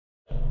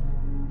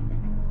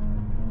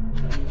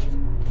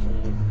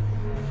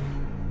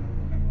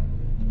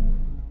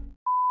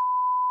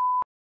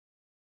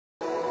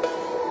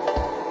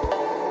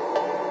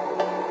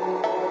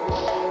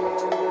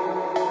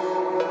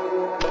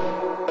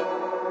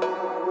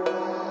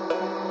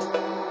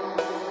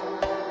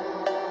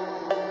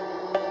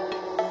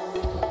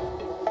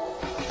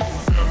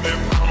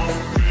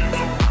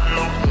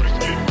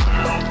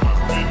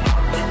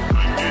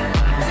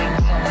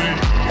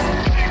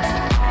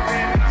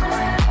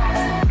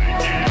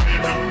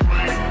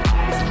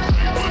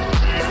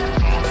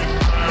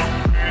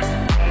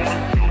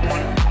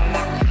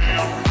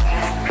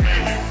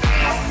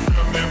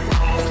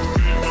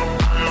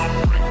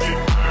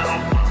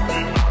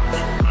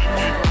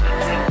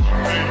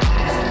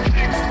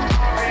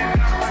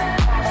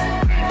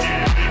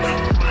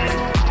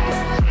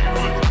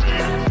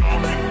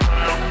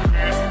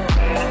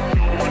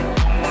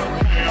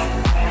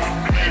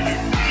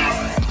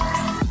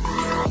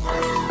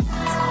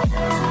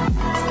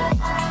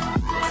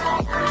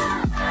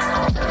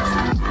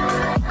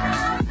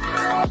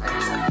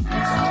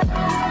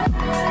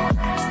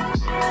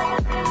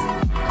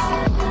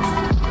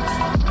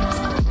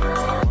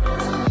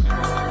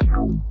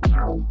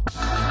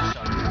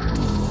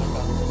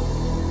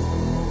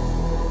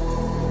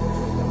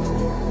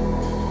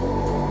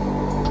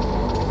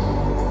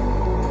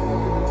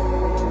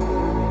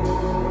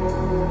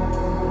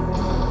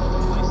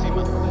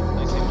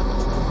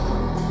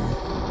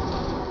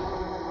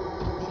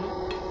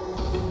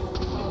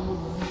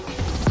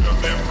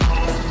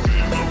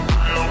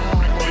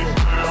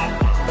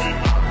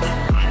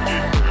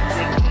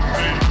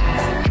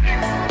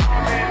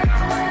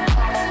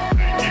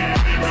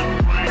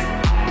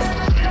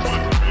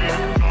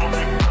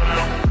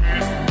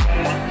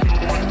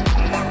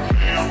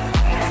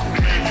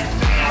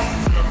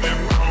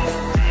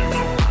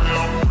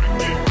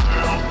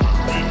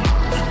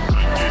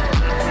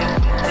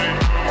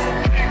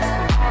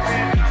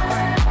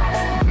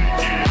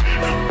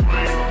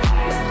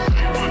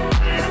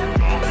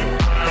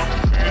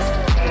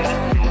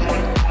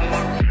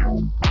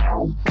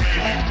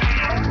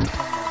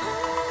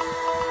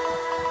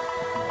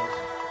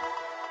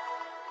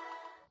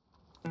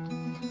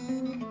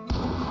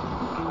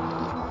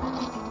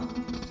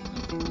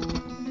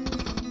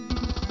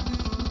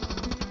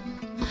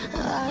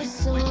I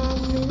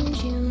summoned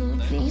you,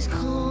 please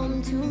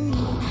come to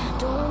me.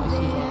 Don't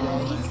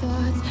bury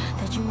thoughts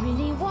that you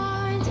really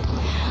want.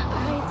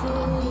 I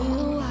fill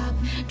you up,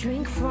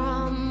 drink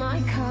from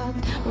my cup.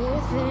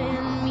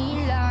 Within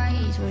me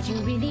lies what you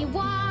really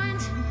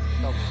want.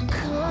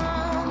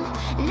 Come,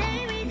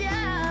 lay me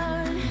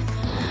down,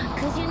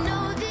 'cause you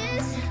know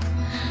this,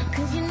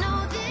 'cause you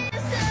know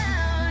this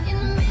sound. In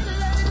the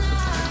middle of the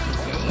night,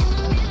 in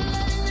the middle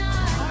of the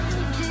night,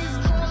 just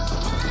call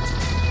my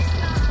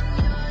name, I'm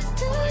yours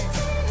to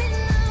take. In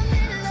the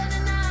middle of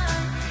the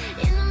night,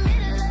 in the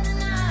middle of the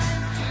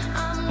night,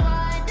 I'm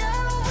wide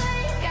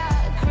awake, I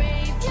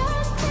crave your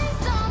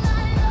taste all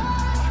night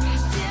long,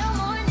 till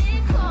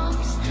morning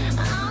comes.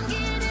 I'm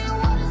getting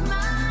what is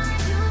mine,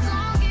 you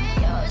gon' get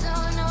yours,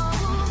 oh no.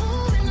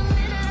 In the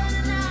middle of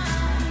the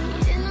night,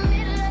 in the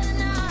middle of the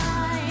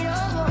night, oh.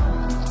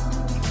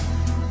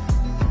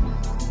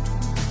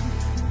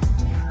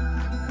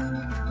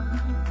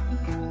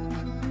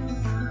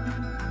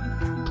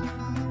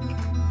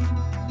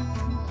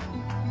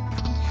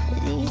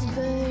 These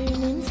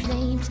burning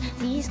flames,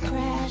 these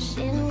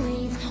crashing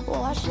waves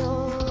wash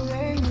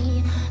over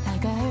me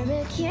like a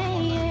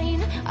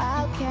hurricane.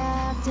 I'll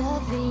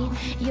captivate,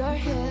 you're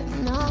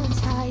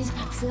hypnotized,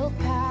 feel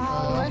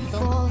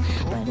powerful,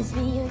 but it's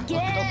me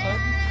again.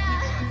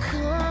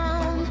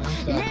 Come,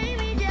 lay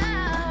me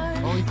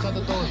down,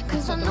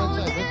 'cause I know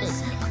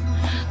this,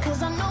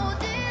 'cause I know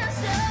this.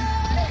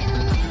 In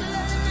the middle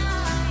of the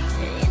night,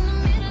 in the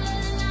middle of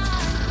the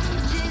night,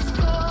 just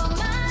call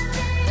my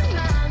name,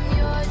 I'm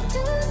yours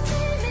to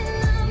take. In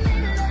the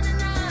middle of the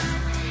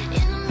night,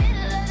 in the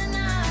middle of the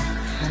night,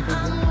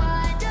 I'm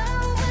wide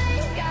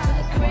awake, I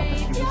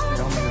crave your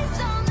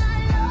taste all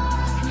night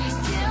long,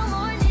 till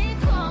morning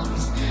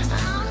comes.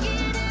 I'm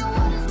getting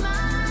what is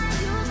mine,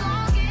 you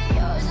gon' get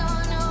yours, oh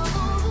no.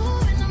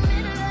 In the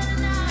middle of the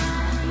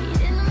night,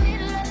 in the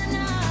middle of the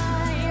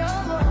night, oh.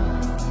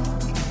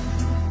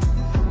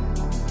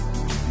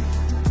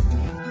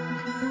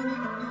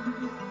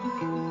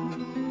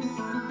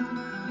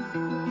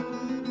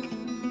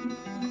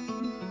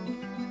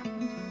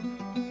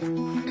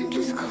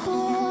 Just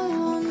call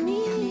on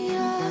me,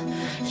 yeah.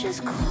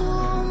 Just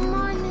call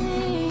my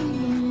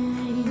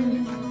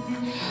name.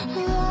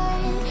 Let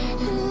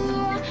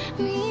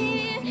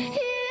me in.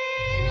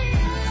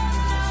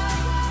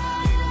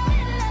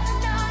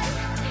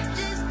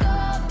 Just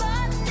call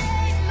my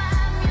name,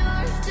 I'm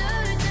yours to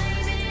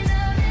take. In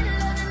the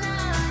middle of the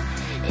night,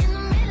 in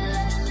the middle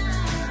of the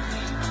night,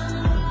 I'm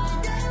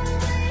wide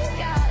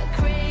awake, I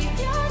crave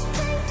your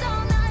taste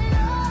all night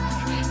long,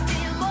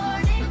 till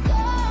morning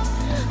comes.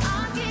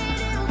 I'm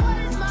getting what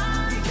is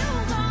mine, you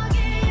gon'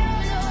 get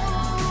yours,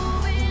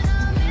 oh.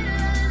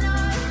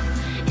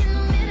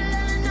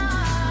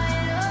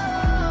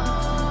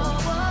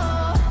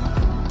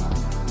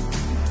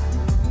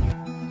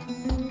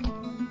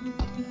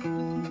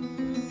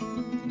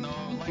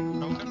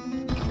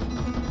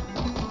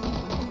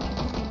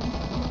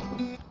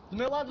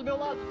 lado, do meu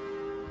lado.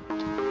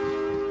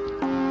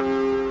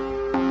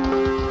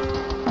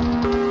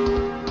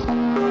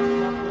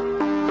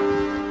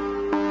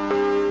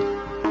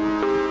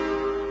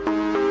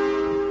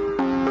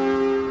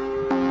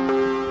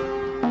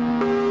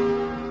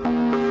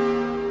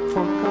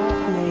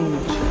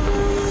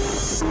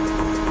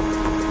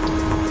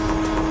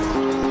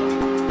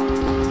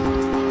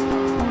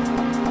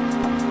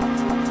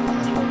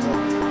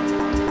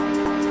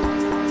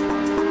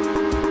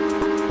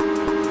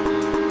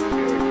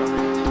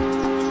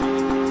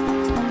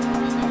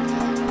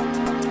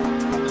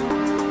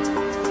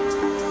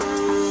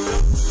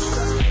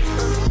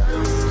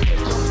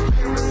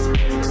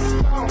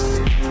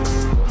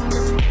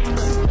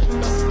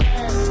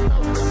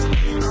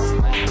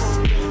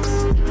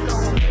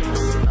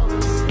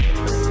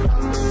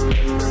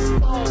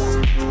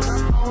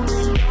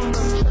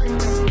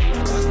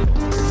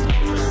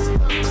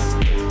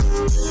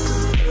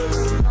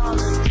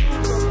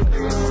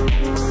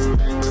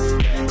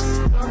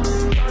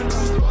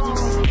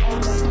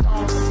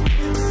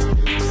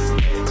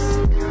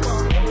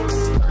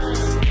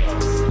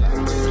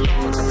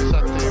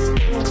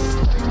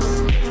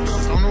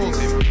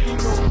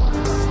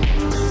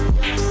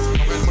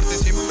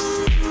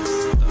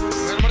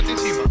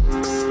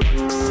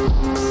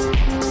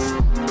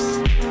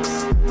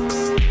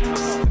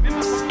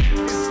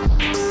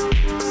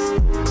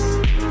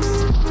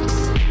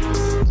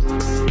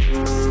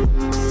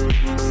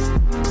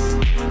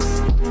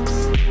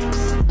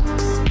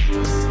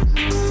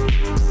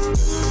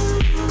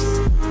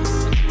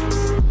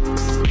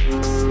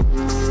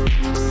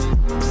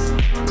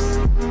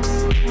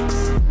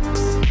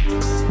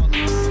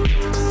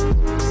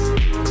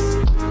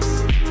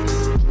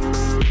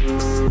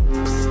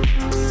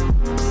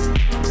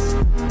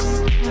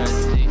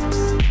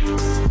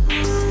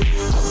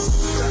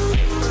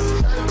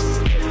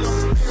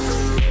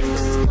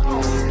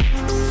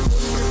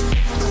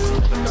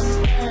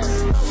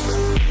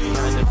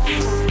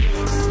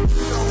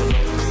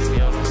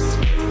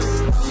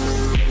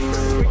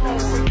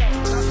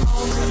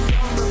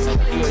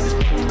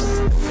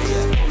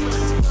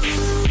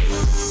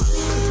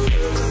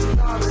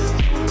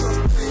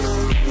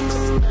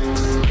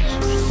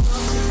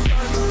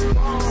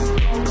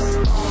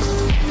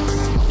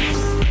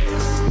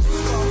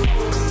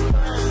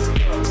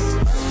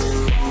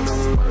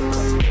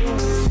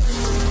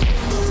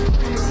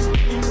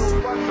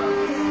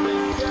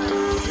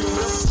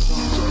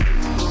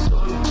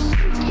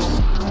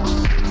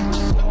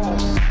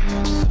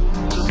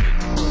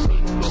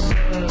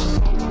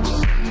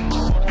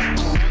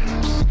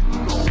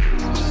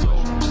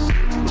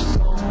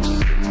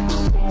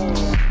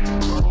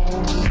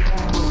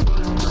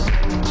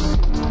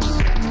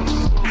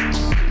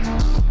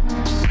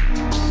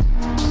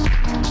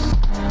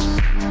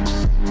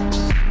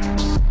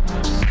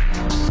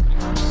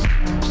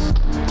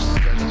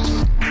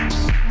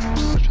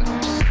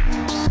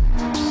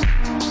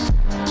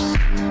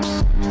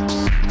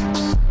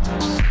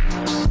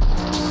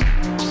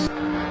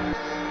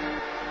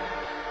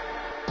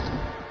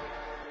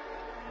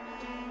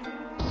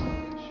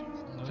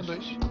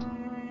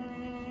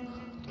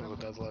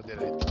 Do lado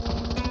direito.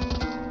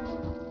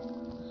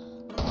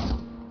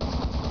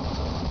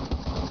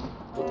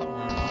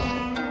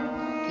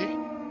 Aqui?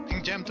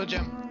 Tem jam, tô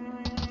jam.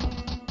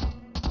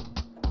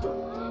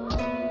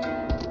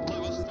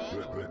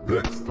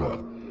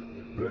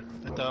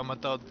 Tava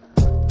matado.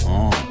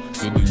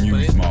 So the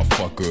news,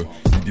 motherfucker.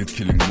 Idiots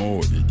killing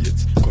more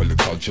idiots. Call it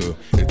culture.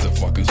 It's a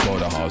fucking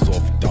slaughterhouse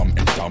of dumb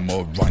and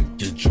dumber. Run,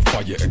 get your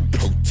fire and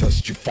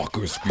protest, you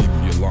fuckers. Scream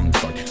your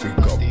lungs like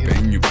wake up,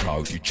 bang you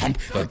proud. You chump,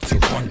 that's your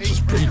conscious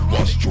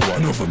brainwashed. You're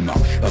one of them now.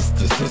 That's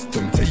the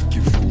system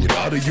taking food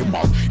out of your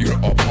mouth. You're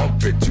a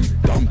puppet, too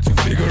dumb to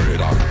figure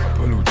it out.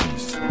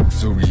 Apologies.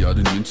 Sorry, I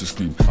didn't mean to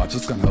scream. I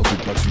just can't help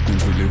it, but you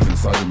think we live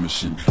inside a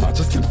machine. I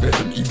just can't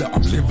fathom either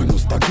I'm living or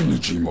stuck in a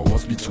dream. Or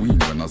what's between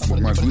when I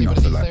smoke my green, I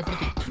feel like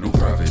no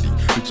gravity.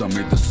 Bitch, I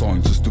made the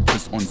song just to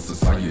piss on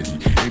society.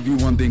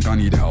 Everyone think I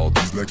need help,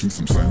 he's lacking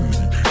some sanity.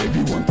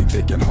 Everyone think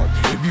they can help,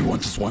 everyone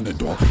just want a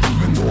dog.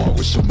 Even though I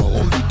wish them, all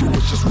they do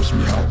is just wish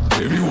me help.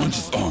 Everyone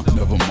just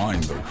never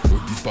mind though.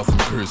 With these bars I'm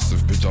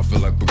cursive, bitch, I feel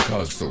like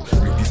Picasso.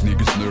 Make these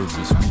niggas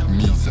nervous, weak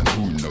knees and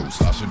who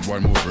knows. I should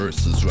write more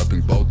verses, rapping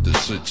about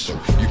this shit show.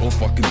 You all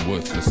fucking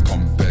worthless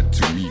compared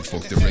to me,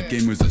 folks. The red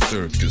game is a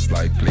circus,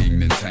 like playing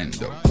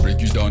Nintendo.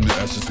 Break you down to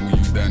ashes, will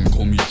you then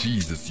call me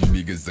Jesus? You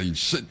niggas ain't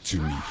shit to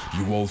me.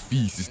 You all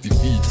feces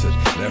defeated,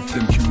 left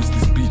them curiously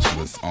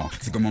speechless.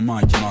 Sick of my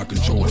mind, cannot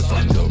control what's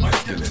under my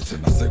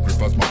skeleton. I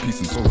sacrifice my peace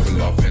and soul for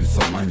love and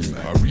some money.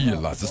 I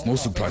realize it's no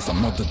surprise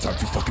I'm not the type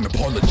to fucking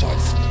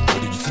apologize.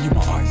 What did you see in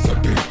my eyes? A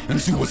pain and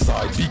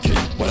suicide became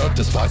what I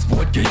despise. For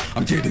what gain?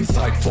 I'm dead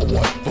inside. For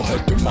what? For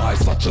her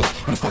demise. I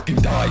just wanna fucking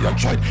die. I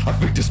tried, I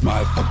faked a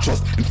smile. Fuck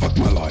trust and fuck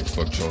my life.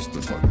 Fuck trust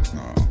and fuck.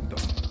 Nah, I'm done.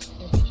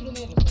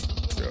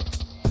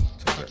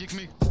 Yeah. Aqui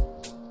comigo.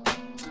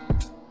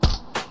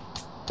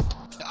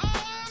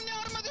 Minha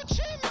arma deu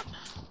chama!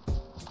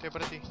 Tem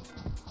para ti.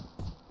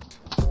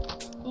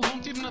 Levou um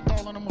tiro na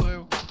tola, não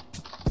morreu.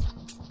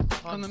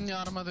 Estou na minha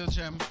arma de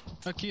gem.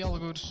 Aqui,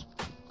 algures.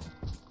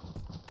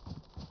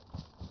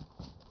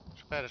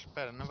 Espera,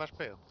 espera, não vais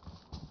para ele.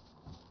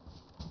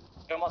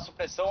 Tem uma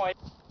supressão aí.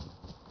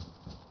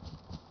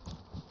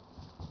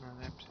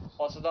 Não é preciso.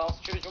 Posso dar uns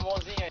tiros de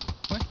mãozinha aí.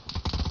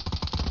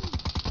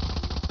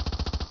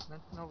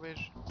 Não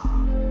vejo.